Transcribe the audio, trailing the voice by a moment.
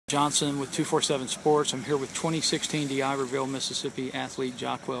Johnson with 247 Sports. I'm here with 2016 D'Iberville, Mississippi athlete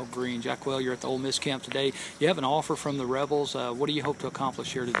Jaquelle Green. Jaquelle, you're at the Ole Miss camp today. You have an offer from the Rebels. What do you hope to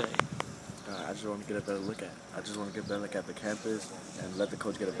accomplish here today? I just want to get a better look at it. I just want to get a better look at the campus and let the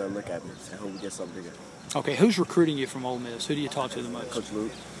coach get a better look at me and hope we get something bigger. Okay, who's recruiting you from Ole Miss? Who do you talk to the most? Coach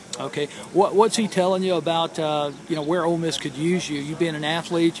Luke. Okay, what's he telling you about where Ole Miss could use you? You being an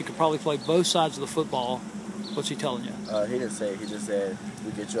athlete, you could probably play both sides of the football. What's he telling you? He didn't say. He just said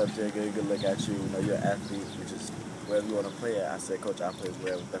we get you up there, get a good look at you. You know, you're an athlete. We just wherever you want to play at. I said, Coach, I play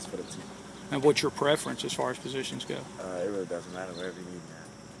wherever best for the team. And what's your preference as far as positions go? It really doesn't matter wherever you need me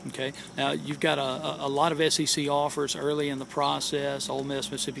at. Okay. Now, you've got a lot of SEC offers early in the process, Ole Miss,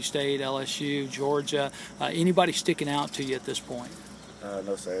 Mississippi State, LSU, Georgia. Anybody sticking out to you at this point?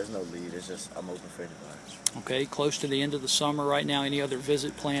 No, sir. There's no lead. It's just I'm open for anybody. Okay. Close to the end of the summer right now. Any other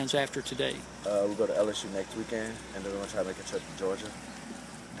visit plans after today? We'll go to LSU next weekend, and then we're going to try to make a trip to Georgia.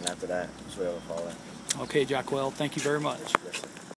 And after that, it's where it'll fall in. Okay, Jaquelle. Thank you very much.